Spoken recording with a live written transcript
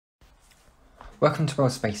Welcome to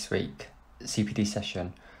World Space Week CPD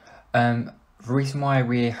session. The reason why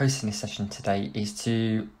we're hosting this session today is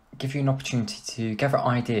to give you an opportunity to gather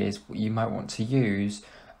ideas what you might want to use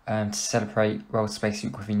to celebrate World Space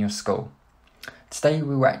Week within your school. Today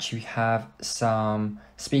we will actually have some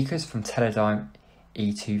speakers from Teledyne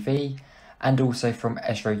E2V and also from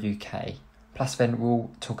Esero-UK. Plus then we'll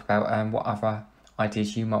talk about what other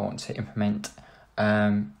ideas you might want to implement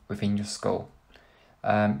within your school.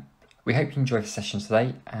 We hope you enjoy the session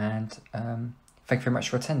today, and thank you very much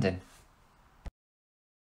for attending.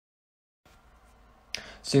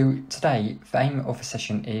 So today, the aim of the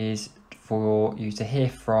session is for you to hear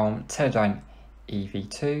from Teledyne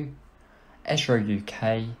EV2,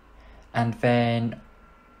 Esero-UK, and then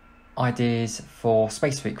ideas for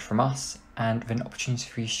Space Week from us, and then opportunity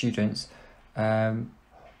for your students,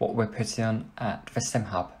 what we're putting on at the STEM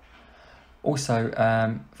Hub. Also,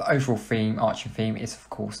 the overall theme, arching theme, is of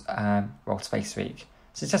course World Space Week.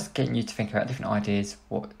 So it's just getting you to think about different ideas,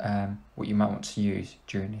 what you might want to use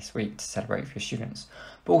during this week to celebrate with your students.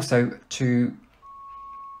 But also to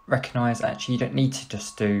recognise actually you don't need to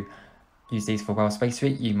just use these for World Space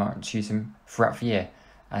Week. You might want to use them throughout the year,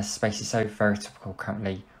 as space is so very topical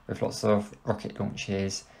currently, with lots of rocket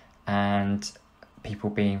launches and people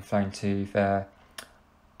being flown to the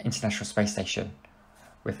International Space Station,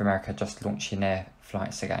 with America just launching their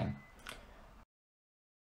flights again.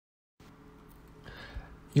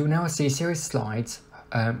 You'll now see a series of slides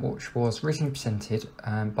which was originally presented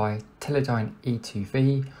by Teledyne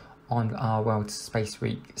E2V on our World Space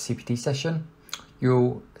Week CPD session.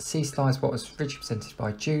 You'll see slides what was originally presented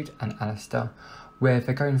by Jude and Alistair, where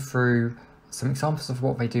they're going through some examples of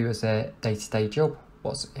what they do as their day-to-day job,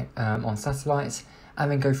 what's on satellites,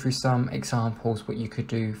 and then go through some examples what you could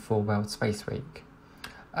do for World Space Week.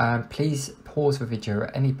 Please pause the video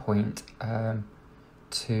at any point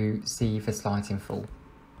to see the slides in full.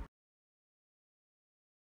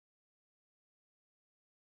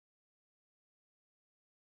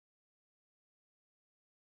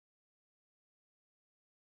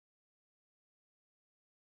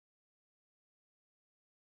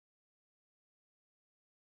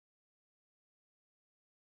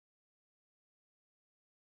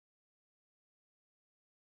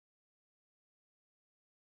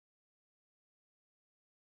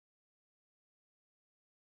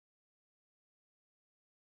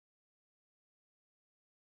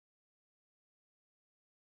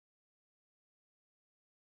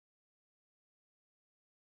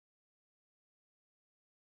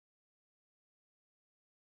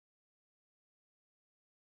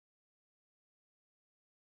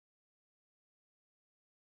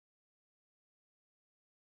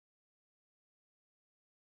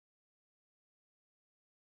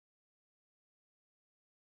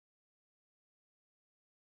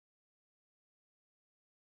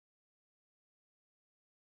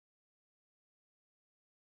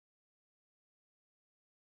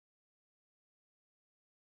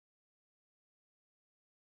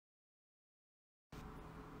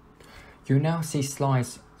 You'll now see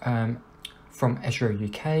slides from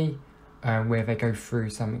Esero-UK, where they go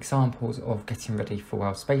through some examples of getting ready for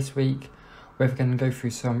World Space Week, where they're going to go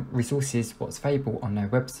through some resources, what's available on their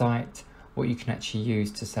website, what you can actually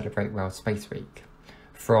use to celebrate World Space Week,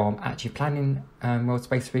 from actually planning World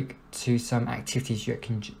Space Week to some activities you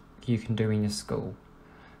can do in your school.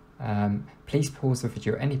 Please pause the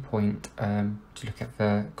video at any point to look at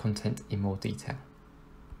the content in more detail.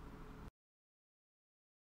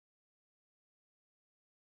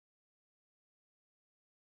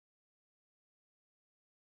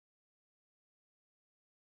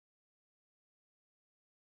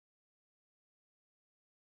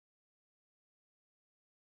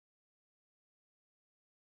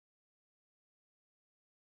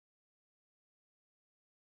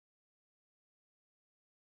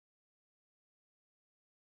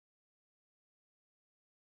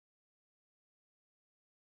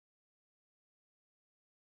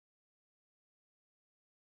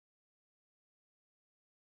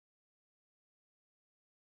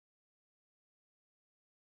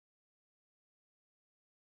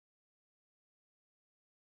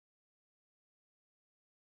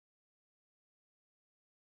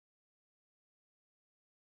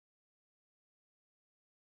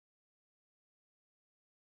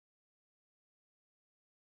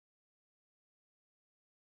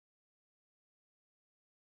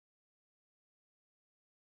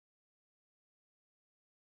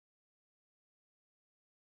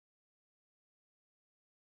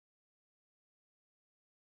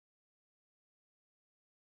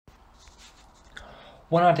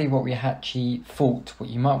 One idea what we actually thought what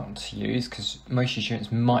you might want to use, because most of your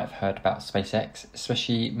students might have heard about SpaceX,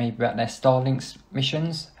 especially maybe about their Starlink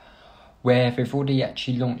missions, where they've already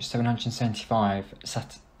actually launched 775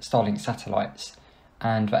 Starlink satellites,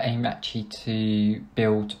 and they aim actually to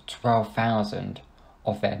build 12,000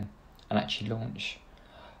 of them and actually launch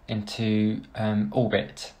into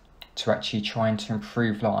orbit to actually trying to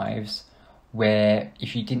improve lives where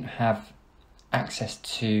if you didn't have access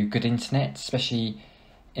to good internet, especially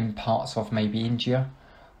in parts of maybe India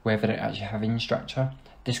where they don't actually have infrastructure,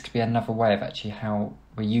 this could be another way of actually how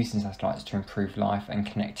we're using satellites to improve life and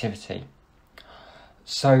connectivity.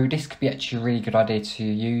 So this could be actually a really good idea to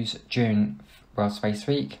use during World Space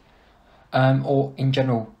Week, or in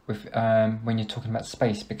general with when you're talking about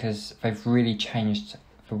space, because they've really changed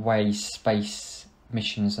the way space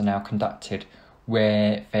missions are now conducted,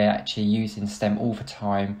 where they're actually using STEM all the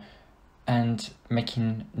time and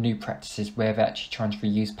making new practices where they're actually trying to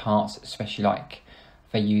reuse parts, especially like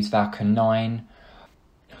they use Falcon 9,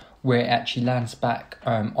 where it actually lands back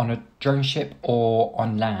on a drone ship or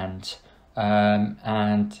on land,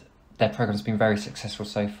 and their program's been very successful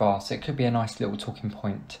so far, so it could be a nice little talking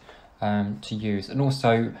point to use. And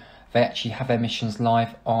also they actually have their missions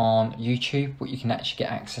live on YouTube, what you can actually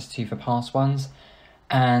get access to for past ones.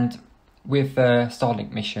 And with the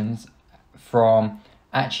Starlink missions, from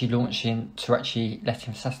actually launching to actually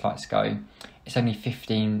letting the satellites go, it's only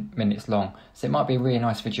 15 minutes long, so it might be a really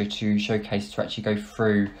nice video to showcase, to actually go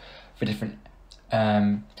through the different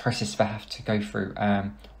process they have to go through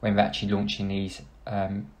when they're actually launching these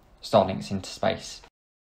Starlinks into space.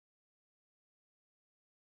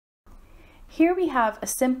 Here we have a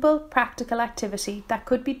simple, practical activity that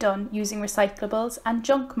could be done using recyclables and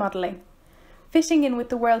junk modelling. Fitting in with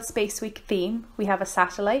the World Space Week theme, we have a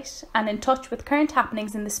satellite, and in touch with current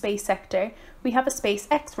happenings in the space sector, we have a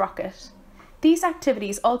Spacex rocket. These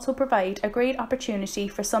activities also provide a great opportunity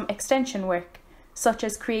for some extension work, such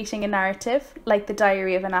as creating a narrative, like the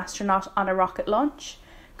diary of an astronaut on a rocket launch,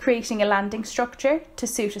 creating a landing structure to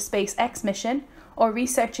suit a SpaceX mission, or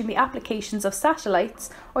researching the applications of satellites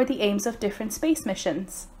or the aims of different space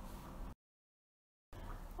missions.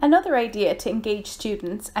 Another idea to engage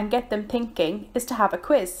students and get them thinking is to have a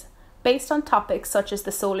quiz, based on topics such as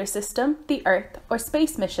the solar system, the Earth, or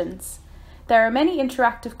space missions. There are many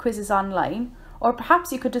interactive quizzes online, or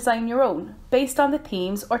perhaps you could design your own, based on the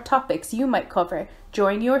themes or topics you might cover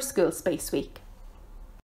during your school Space Week.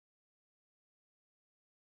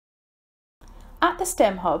 At the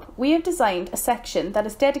STEM Hub, we have designed a section that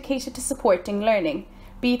is dedicated to supporting learning,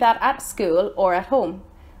 be that at school or at home.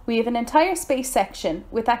 We have an entire space section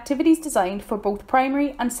with activities designed for both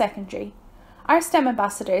primary and secondary. Our STEM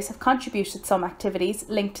ambassadors have contributed some activities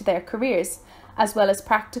linked to their careers, as well as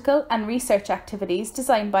practical and research activities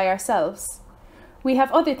designed by ourselves. We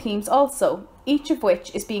have other themes also, each of which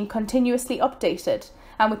is being continuously updated,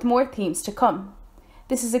 and with more themes to come.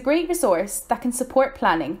 This is a great resource that can support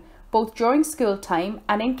planning, both during school time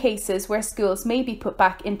and in cases where schools may be put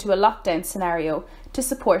back into a lockdown scenario to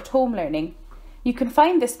support home learning. You can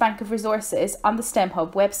find this bank of resources on the STEM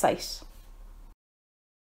Hub website.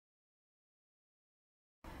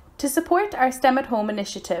 To support our STEM at Home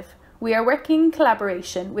initiative, we are working in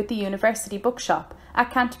collaboration with the University Bookshop at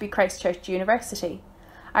Canterbury Christ Church University.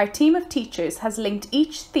 Our team of teachers has linked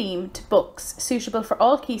each theme to books suitable for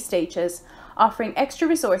all key stages, offering extra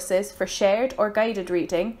resources for shared or guided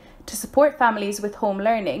reading, to support families with home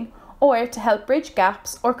learning, or to help bridge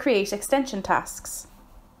gaps or create extension tasks.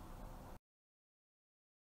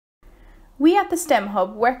 We at the STEM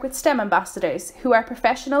Hub work with STEM ambassadors who are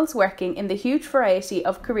professionals working in the huge variety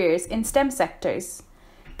of careers in STEM sectors.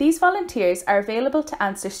 These volunteers are available to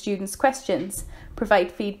answer students' questions,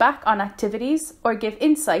 provide feedback on activities, or give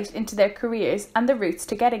insight into their careers and the routes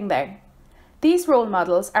to getting there. These role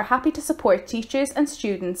models are happy to support teachers and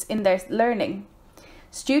students in their learning.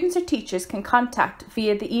 Students or teachers can contact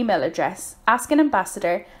via the email address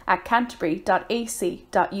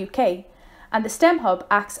askanambassador@canterbury.ac.uk, and the STEM Hub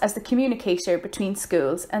acts as the communicator between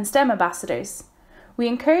schools and STEM ambassadors. We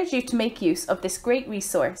encourage you to make use of this great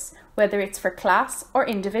resource, whether it's for class or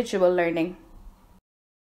individual learning.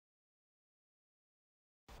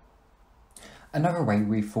 Another way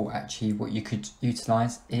we thought actually what you could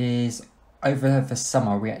utilise is over the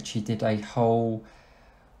summer we actually did a whole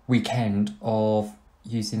weekend of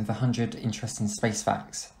using the 100 Interesting Space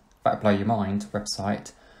Facts That Blow Your Mind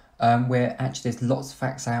website, where actually there's lots of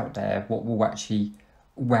facts out there what will actually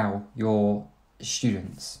wow your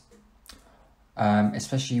students,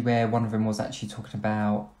 especially where one of them was actually talking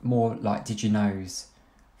about more like did you knows.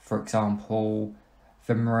 For example,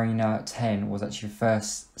 the Mariner 10 was actually the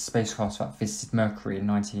first spacecraft that visited Mercury in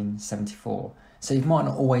 1974. So it might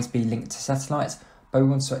not always be linked to satellites, but we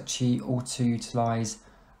want to actually also utilise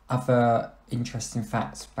other interesting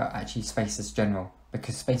facts about actually space as general,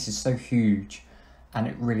 because space is so huge and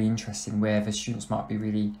it's really interesting where the students might be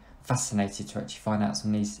really fascinated to actually find out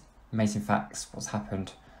some of these amazing facts, what's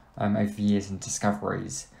happened over the years and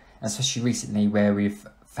discoveries, and especially recently where we've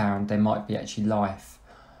found there might be actually life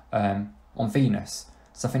on Venus.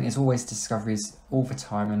 So I think there's always discoveries all the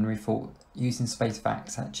time, and we thought using space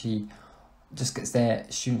facts actually just gets their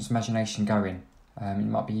students' imagination going. It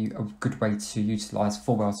might be a good way to utilise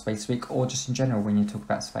for World Space Week, or just in general when you talk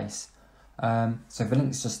about space. So the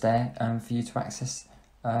link's just there for you to access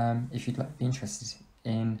if you'd be interested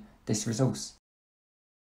in this resource.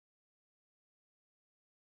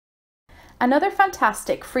 Another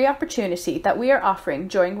fantastic free opportunity that we are offering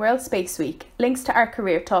during World Space Week links to our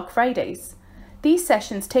Career Talk Fridays. These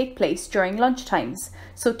sessions take place during lunchtimes,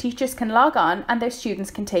 so teachers can log on and their students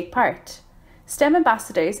can take part. STEM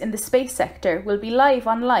ambassadors in the space sector will be live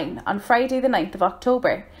online on Friday the 9th of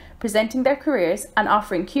October, presenting their careers and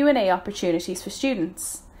offering Q&A opportunities for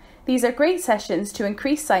students. These are great sessions to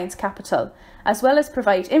increase science capital, as well as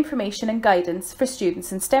provide information and guidance for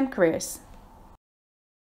students in STEM careers.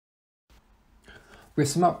 With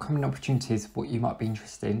some upcoming opportunities what you might be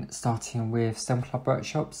interested in, starting with STEM Club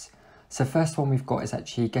workshops. So the first one we've got is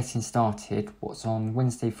actually getting started, what's on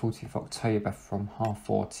Wednesday 14th October from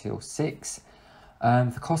 4:30 till 6.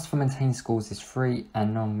 The cost for maintained schools is free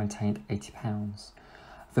and non-maintained £80.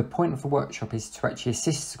 The point of the workshop is to actually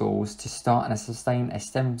assist schools to start and sustain a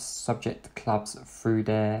STEM subject clubs through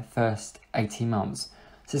their first 18 months.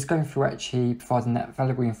 So it's going through actually providing that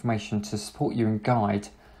valuable information to support you and guide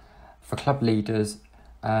for club leaders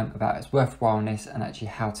about its worthwhileness and actually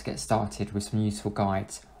how to get started with some useful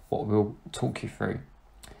guides, what we'll talk you through.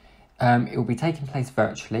 It will be taking place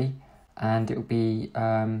virtually, and it will be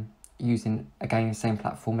using again the same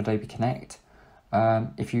platform, Adobe Connect.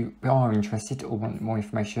 If you are interested or want more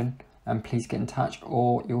information, please get in touch,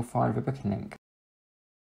 or you'll find the booking link.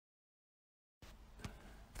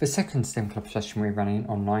 The second STEM Club session we're running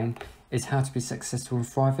online is How to be Successful and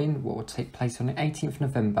Thriving, what will take place on the 18th of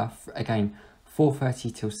November, again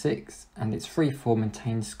 4:30 till 6, and it's free for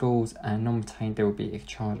maintained schools, and non-maintained there will be a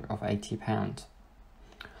charge of £80.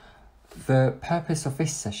 The purpose of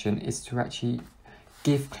this session is to actually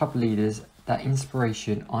give club leaders that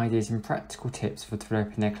inspiration, ideas and practical tips for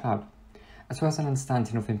developing their club, as well as an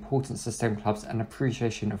understanding of the importance of STEM clubs and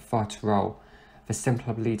appreciation of the vital role the STEM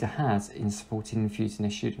club leader has in supporting and infusing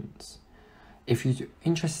their students. If you're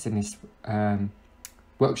interested in this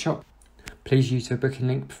workshop, please use the booking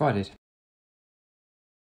link provided.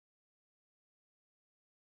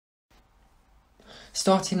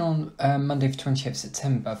 Starting on Monday the 20th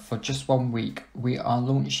September, for just 1 week, we are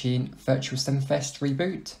launching Virtual STEM Fest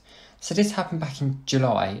Reboot. So this happened back in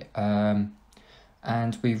July, and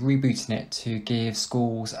we're rebooting it to give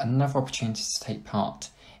schools another opportunity to take part.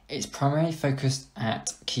 It's primarily focused at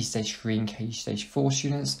Key Stage 3 and Key Stage 4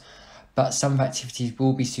 students, but some of the activities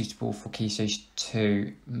will be suitable for Key Stage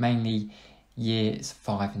 2, mainly years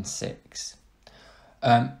 5 and 6.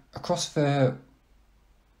 Across the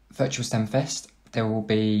Virtual STEM Fest, there will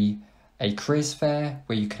be a careers fair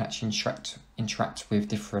where you can actually interact with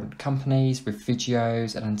different companies, with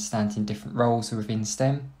videos and understanding different roles within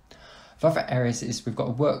STEM. The other areas is we've got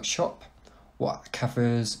a workshop what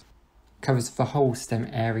covers the whole STEM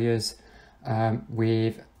areas,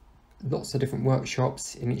 with lots of different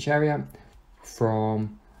workshops in each area,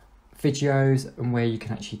 from videos and where you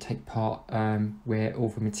can actually take part, where all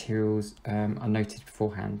the materials are noted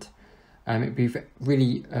beforehand. It'd be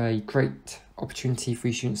really a great opportunity for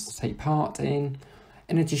your students to take part in.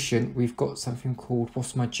 In addition, we've got something called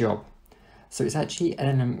What's My Job? So it's actually an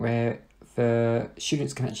element where the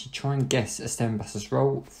students can actually try and guess a STEM ambassador's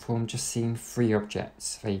role from just seeing 3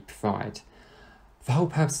 objects they provide. The whole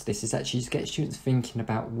purpose of this is actually to get students thinking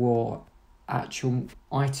about what actual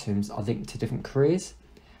items are linked to different careers,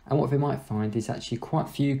 and what they might find is actually quite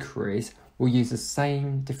a few careers will use the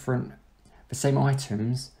same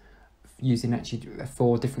items using actually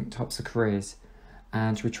 4 different types of careers,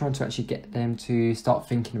 and we're trying to actually get them to start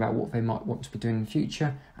thinking about what they might want to be doing in the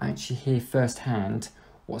future, and actually hear firsthand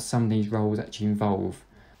what some of these roles actually involve.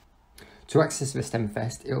 To access the STEM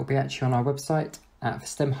Fest, it will be actually on our website at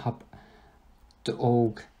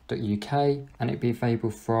stemhub.org.uk, and it'll be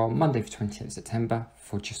available from Monday the 20th September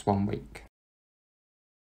for just 1 week.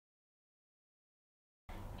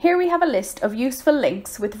 Here we have a list of useful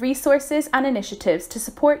links with resources and initiatives to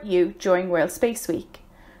support you during World Space Week.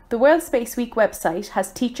 The World Space Week website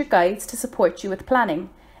has teacher guides to support you with planning.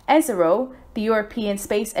 Esero, the European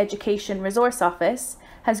Space Education Resource Office,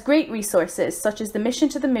 has great resources such as the Mission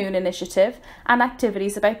to the Moon initiative and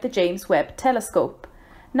activities about the James Webb Telescope.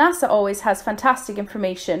 NASA always has fantastic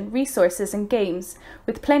information, resources and games,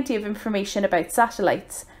 with plenty of information about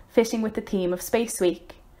satellites, fitting with the theme of Space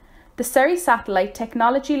Week. The Surrey Satellite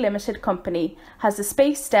Technology Limited Company has a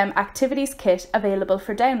Space STEM Activities Kit available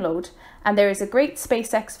for download, and there is a great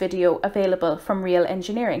Spacex video available from Real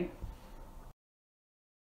Engineering.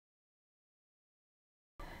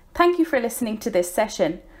 Thank you for listening to this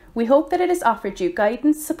session. We hope that it has offered you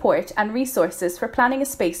guidance, support and resources for planning a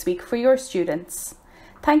Space Week for your students.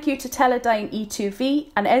 Thank you to Teledyne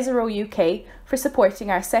E2V and Esero-UK for supporting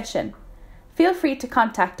our session. Feel free to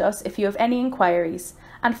contact us if you have any inquiries,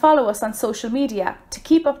 and follow us on social media to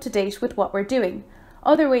keep up to date with what we're doing,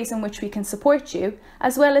 other ways in which we can support you,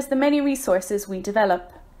 as well as the many resources we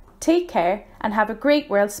develop. Take care and have a great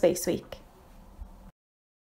World Space Week.